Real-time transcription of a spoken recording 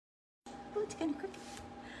It's gonna quick.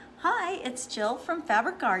 Hi, it's Jill from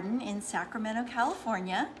Fabric Garden in Sacramento,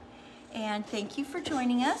 California. And thank you for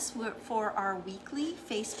joining us for our weekly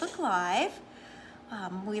Facebook Live.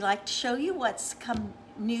 We like to show you what's come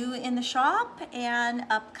new in the shop and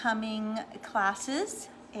upcoming classes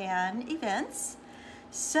and events.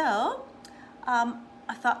 So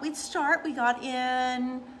I thought we'd start. We got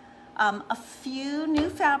in a few new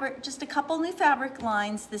fabric, just a couple new fabric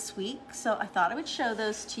lines this week. So I thought I would show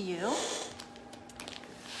those to you.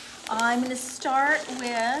 I'm going to start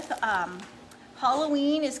with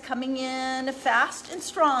Halloween is coming in fast and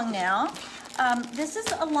strong now. This is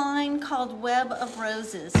a line called Web of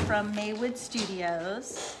Roses from Maywood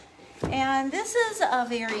Studios. And this is a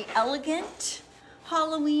very elegant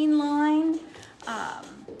Halloween line.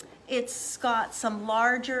 It's got some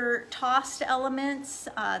larger tossed elements.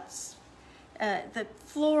 The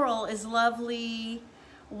floral is lovely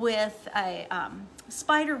with a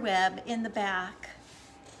spider web in the back.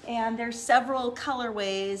 And there's several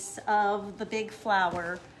colorways of the big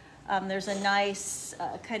flower. There's a nice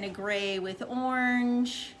kind of gray with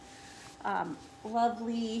orange,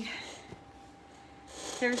 lovely.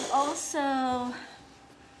 There's also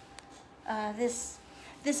this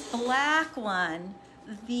black one.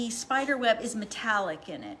 The spider web is metallic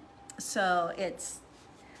in it. So it's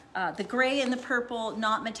the gray and the purple,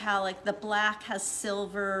 not metallic. The black has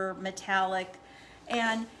silver, metallic.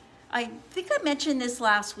 And I think I mentioned this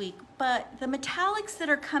last week, but the metallics that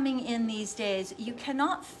are coming in these days, you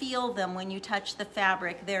cannot feel them when you touch the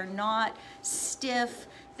fabric. They're not stiff.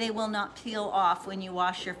 They will not peel off when you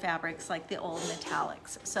wash your fabrics like the old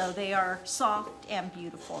metallics. So they are soft and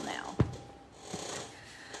beautiful now.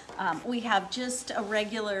 We have just a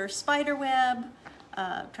regular spider web.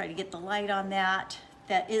 Try to get the light on that.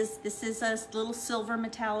 This is a little silver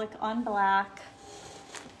metallic on black.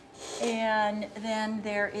 And then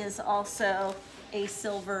there is also a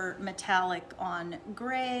silver metallic on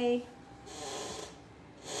gray.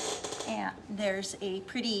 And there's a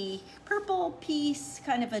pretty purple piece,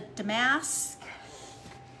 kind of a damask.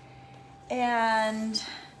 And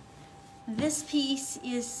this piece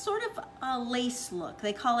is sort of a lace look.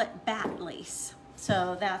 They call it bat lace.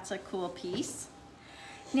 So that's a cool piece.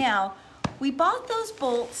 Now, we bought those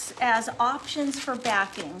bolts as options for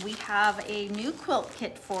backing. We have a new quilt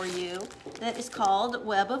kit for you that is called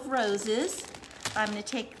Web of Roses. I'm going to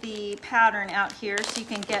take the pattern out here so you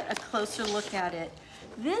can get a closer look at it.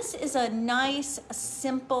 This is a nice,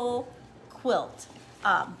 simple quilt.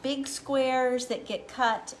 Big squares that get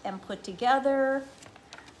cut and put together.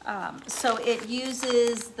 So it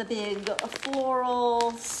uses the big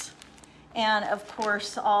florals, and of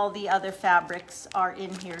course all the other fabrics are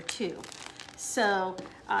in here too. So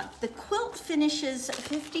the quilt finishes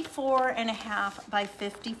 54.5 by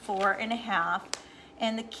 54.5,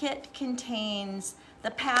 and the kit contains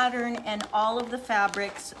the pattern and all of the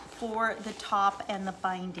fabrics for the top and the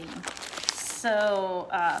binding. So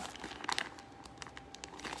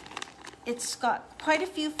it's got quite a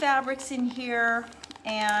few fabrics in here,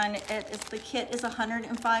 and the kit is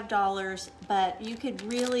 $105, but you could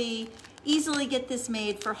really easily get this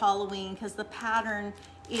made for Halloween because the pattern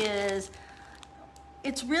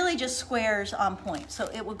it's really just squares on point, so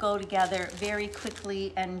it will go together very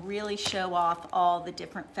quickly and really show off all the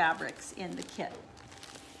different fabrics in the kit.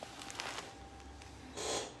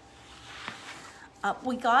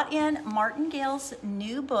 We got in Martingale's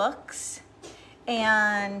new books,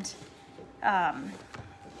 and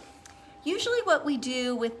usually what we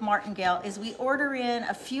do with Martingale is we order in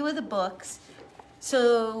a few of the books,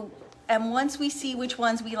 and once we see which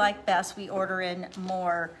ones we like best, we order in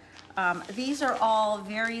more. These are all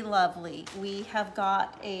very lovely. We have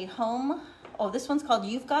got a home, this one's called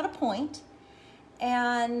You've Got a Point,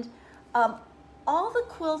 and all the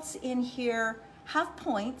quilts in here have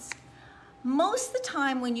points. Most of the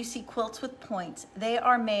time when you see quilts with points, they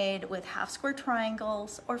are made with half square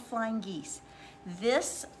triangles or flying geese.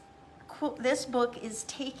 This book is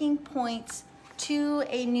taking points to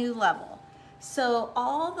a new level. So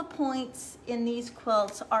all the points in these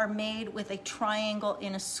quilts are made with a triangle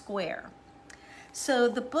in a square. So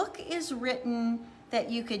the book is written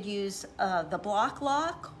that you could use the block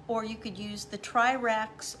lock, or you could use the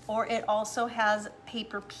Tri-Rex, or it also has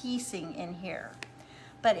paper piecing in here.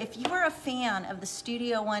 But if you are a fan of the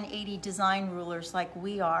Studio 180 design rulers like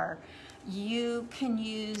we are, you can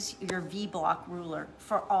use your V-block ruler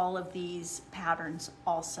for all of these patterns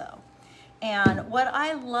also. And what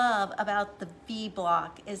I love about the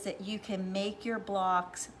V-block is that you can make your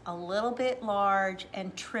blocks a little bit large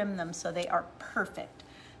and trim them so they are perfect.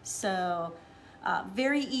 So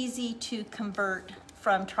very easy to convert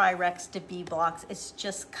from Tri-Rex to B blocks. It's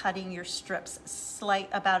just cutting your strips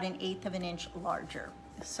about 1/8 of an inch larger.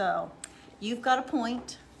 So you've got a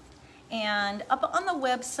point. And up on the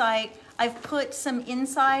website, I've put some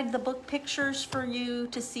inside the book pictures for you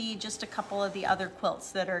to see just a couple of the other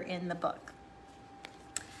quilts that are in the book.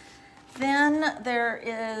 Then there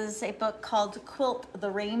is a book called Quilt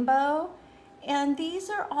the Rainbow. And these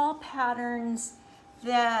are all patterns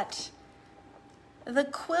that the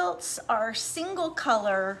quilts are single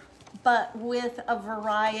color, but with a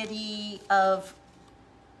variety of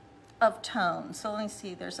tones. So let me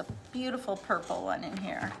see, there's a beautiful purple one in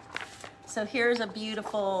here. So here's a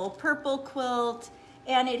beautiful purple quilt,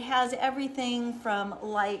 and it has everything from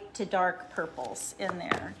light to dark purples in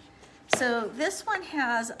there. So this one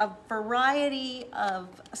has a variety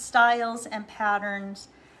of styles and patterns,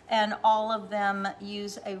 and all of them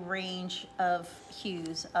use a range of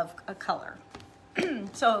hues of a color.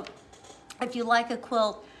 So if you like a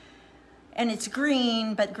quilt and it's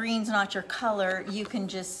green, but green's not your color, you can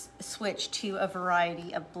just switch to a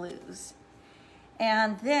variety of blues.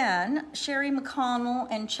 And then Sherry McConnell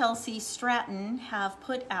and Chelsea Stratton have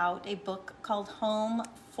put out a book called Home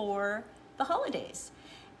for the Holidays.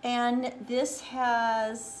 And this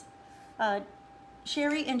has,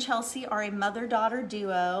 Sherry and Chelsea are a mother-daughter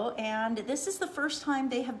duo, and this is the first time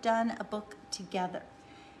they have done a book together.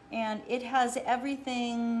 And it has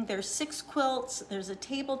everything. There's 6 quilts, there's a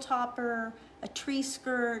table topper, a tree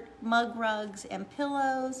skirt, mug rugs, and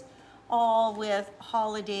pillows, all with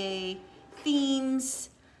holiday themes.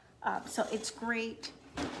 So it's great.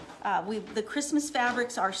 The Christmas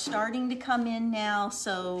fabrics are starting to come in now,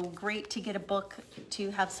 so great to get a book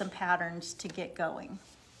to have some patterns to get going.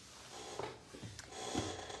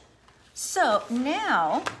 So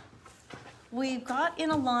now we've got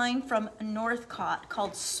in a line from Northcott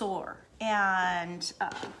called Soar, and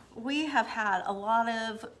we have had a lot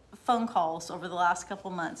of phone calls over the last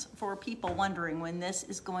couple months for people wondering when this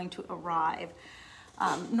is going to arrive.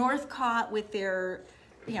 Northcott with their,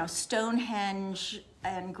 Stonehenge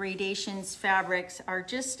and gradations fabrics are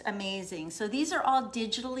just amazing. So these are all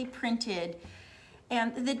digitally printed,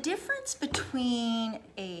 and the difference between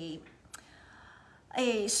a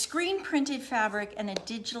screen printed fabric and a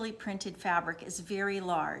digitally printed fabric is very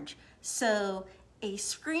large. So a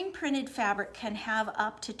screen printed fabric can have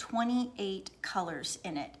up to 28 colors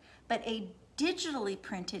in it, but a digitally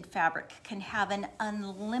printed fabric can have an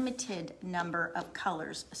unlimited number of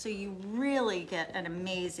colors. So you really get an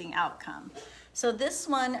amazing outcome. So this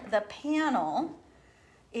one, the panel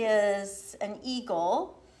is an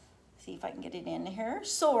eagle. See if I can get it in here,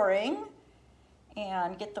 soaring,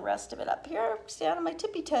 and get the rest of it up here. Stand on my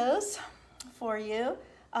tippy toes for you.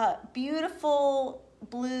 Beautiful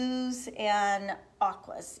blues and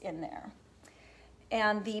aquas in there.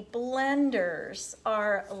 And the blenders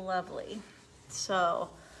are lovely. So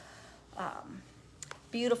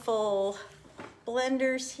beautiful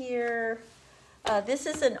blenders here. This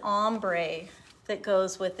is an ombre that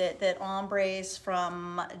goes with it, that ombres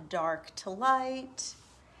from dark to light.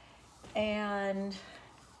 And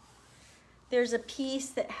there's a piece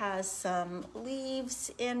that has some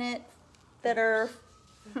leaves in it that are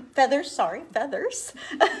feathers,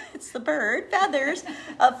 it's the bird, feathers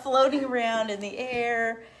floating around in the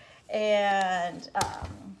air. And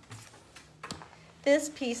this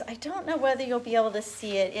piece, I don't know whether you'll be able to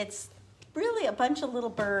see it. It's really a bunch of little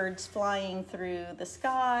birds flying through the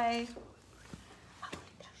sky.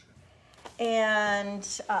 And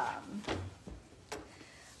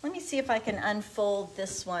let me see if I can unfold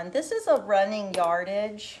this one. This is a running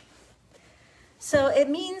yardage. So it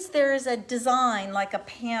means there's a design like a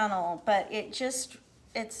panel, but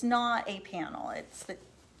it's not a panel. It's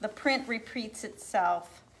the print repeats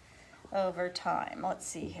itself over time. Let's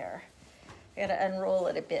see here. I gotta unroll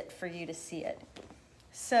it a bit for you to see it.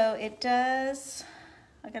 So it does,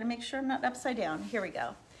 I gotta make sure I'm not upside down. Here we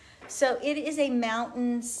go. So it is a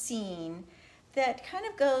mountain scene that kind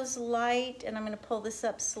of goes light, and I'm gonna pull this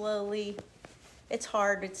up slowly. It's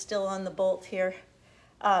hard, it's still on the bolt here.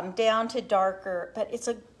 Down to darker, but it's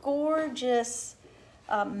a gorgeous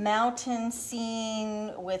mountain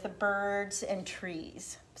scene with birds and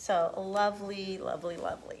trees. So lovely, lovely,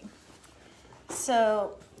 lovely.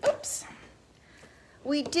 So, oops.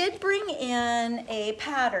 We did bring in a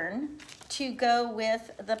pattern to go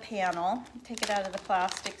with the panel. Take it out of the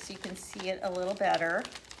plastic so you can see it a little better.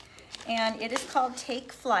 And it is called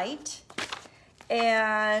Take Flight.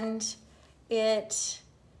 And it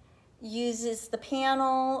uses the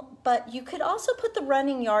panel, but you could also put the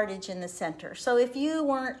running yardage in the center. So if you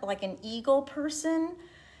weren't like an eagle person,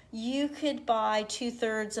 you could buy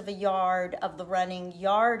 2/3 of a yard of the running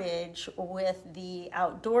yardage with the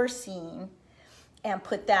outdoor scene and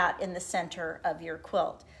put that in the center of your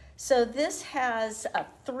quilt. So this has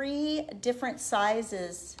 3 different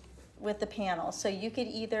sizes with the panel. So you could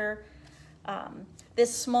either,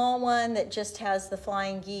 this small one that just has the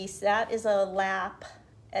flying geese, that is a lap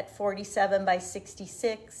at 47 by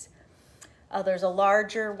 66. There's a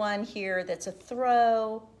larger one here that's a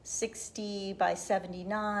throw, 60 by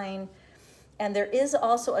 79. And there is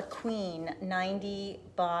also a queen, 90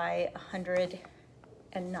 by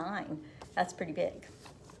 109. That's pretty big.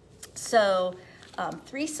 So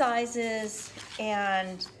 3 sizes,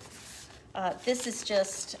 and this is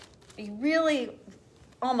just, you really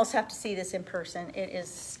almost have to see this in person. It is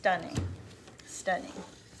stunning, stunning.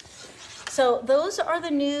 So those are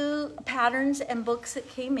the new patterns and books that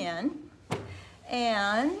came in.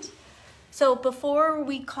 And so before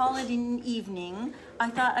we call it an evening, I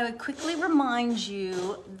thought I would quickly remind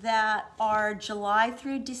you that our July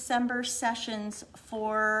through December sessions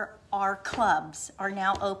for our clubs are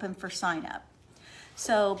now open for sign up.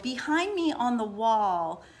 So behind me on the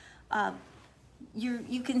wall,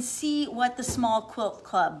 you can see what the Small Quilt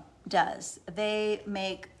Club does. They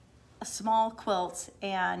make small quilts,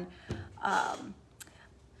 and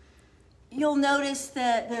you'll notice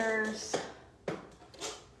that there's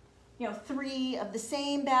 3 of the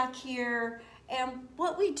same back here. And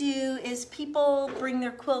what we do is people bring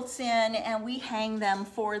their quilts in and we hang them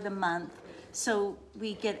for the month. So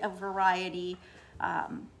we get a variety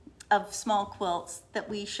of small quilts that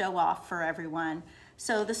we show off for everyone.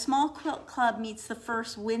 So the Small Quilt Club meets the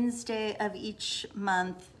first Wednesday of each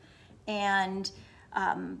month, and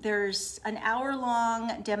there's an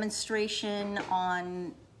hour-long demonstration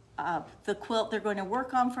on the quilt they're going to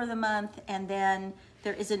work on for the month, and then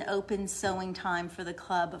there is an open sewing time for the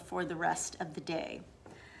club for the rest of the day.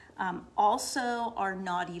 Also, our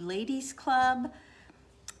Naughty Ladies Club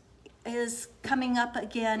is coming up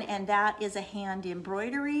again, and that is a hand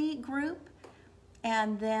embroidery group.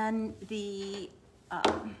 And then the,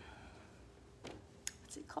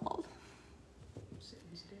 what's it called?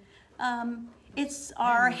 It's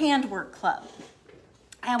our handwork club.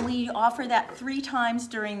 And we offer that 3 times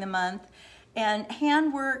during the month. And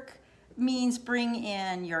handwork means bring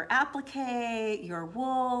in your applique, your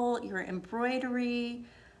wool, your embroidery.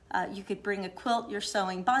 You could bring a quilt you're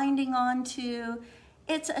sewing binding onto.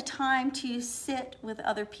 It's a time to sit with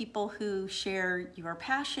other people who share your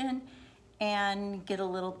passion and get a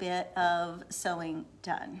little bit of sewing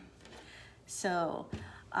done. So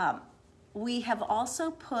we have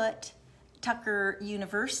also put Tucker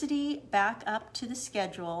University back up to the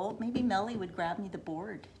schedule. Maybe Melly would grab me the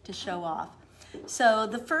board to show off. So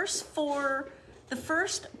the first quarter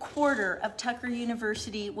of Tucker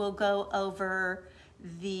University will go over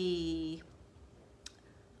the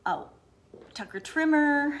Tucker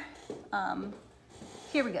trimmer.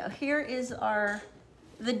 Here we go. Here is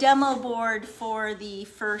the demo board for the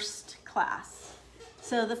first class.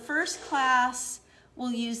 So the first class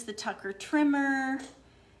will use the Tucker trimmer,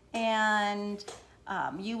 and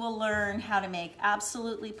you will learn how to make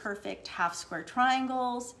absolutely perfect half square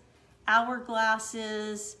triangles,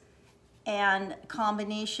 hourglasses, and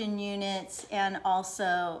combination units, and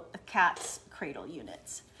also cat's cradle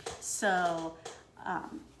units. So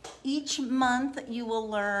each month you will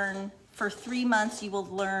learn, for 3 months, you will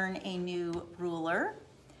learn a new ruler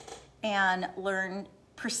and learn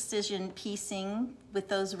precision piecing with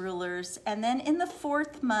those rulers. And then in the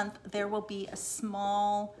 4th month, there will be a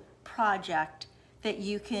small project that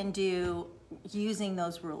you can do using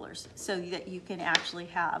those rulers, so that you can actually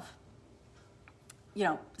have,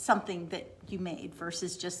 something that you made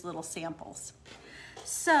versus just little samples.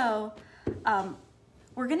 So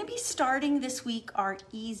we're going to be starting this week our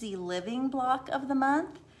Easy Living block of the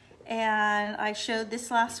month. And I showed this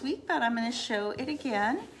last week, but I'm going to show it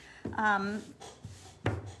again. I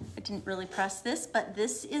didn't really press this, but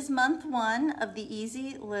this is month 1 of the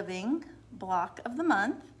Easy Living block of the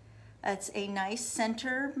month. It's a nice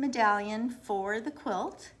center medallion for the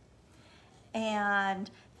quilt. And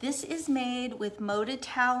this is made with molded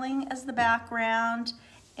toweling as the background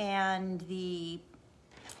and the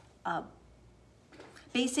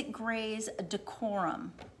basic grays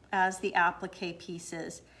decorum as the applique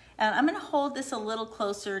pieces. And I'm going to hold this a little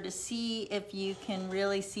closer to see if you can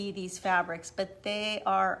really see these fabrics, but they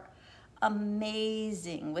are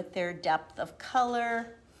amazing with their depth of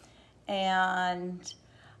color and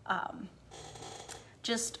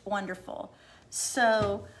just wonderful.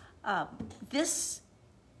 So this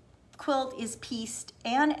quilt is pieced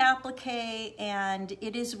and applique, and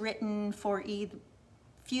it is written for either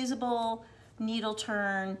fusible, needle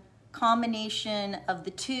turn, combination of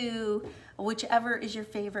the two, whichever is your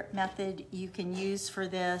favorite method you can use for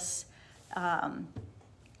this.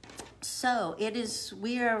 So it is,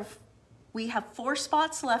 we have 4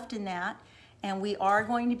 spots left in that, and we are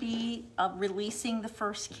going to be releasing the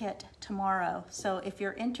first kit tomorrow. So if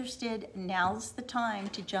you're interested, now's the time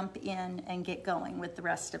to jump in and get going with the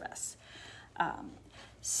rest of us.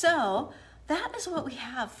 So that is what we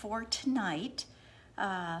have for tonight.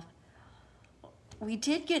 We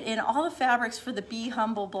did get in all the fabrics for the Be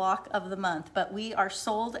Humble block of the month, but we are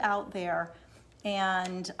sold out there,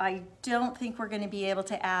 and I don't think we're going to be able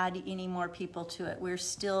to add any more people to it. We're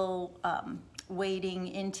still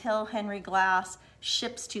waiting until Henry Glass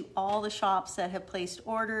ships to all the shops that have placed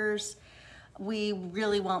orders. We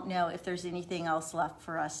really won't know if there's anything else left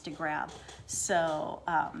for us to grab. So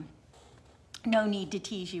no need to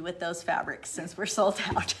tease you with those fabrics since we're sold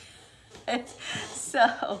out.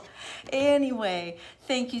 So anyway,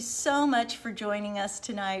 thank you so much for joining us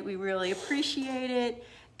tonight. We really appreciate it.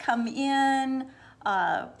 Come in,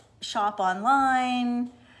 shop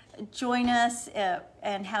online, join us,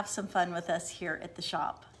 and have some fun with us here at the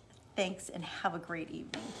shop. Thanks, and have a great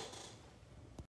evening.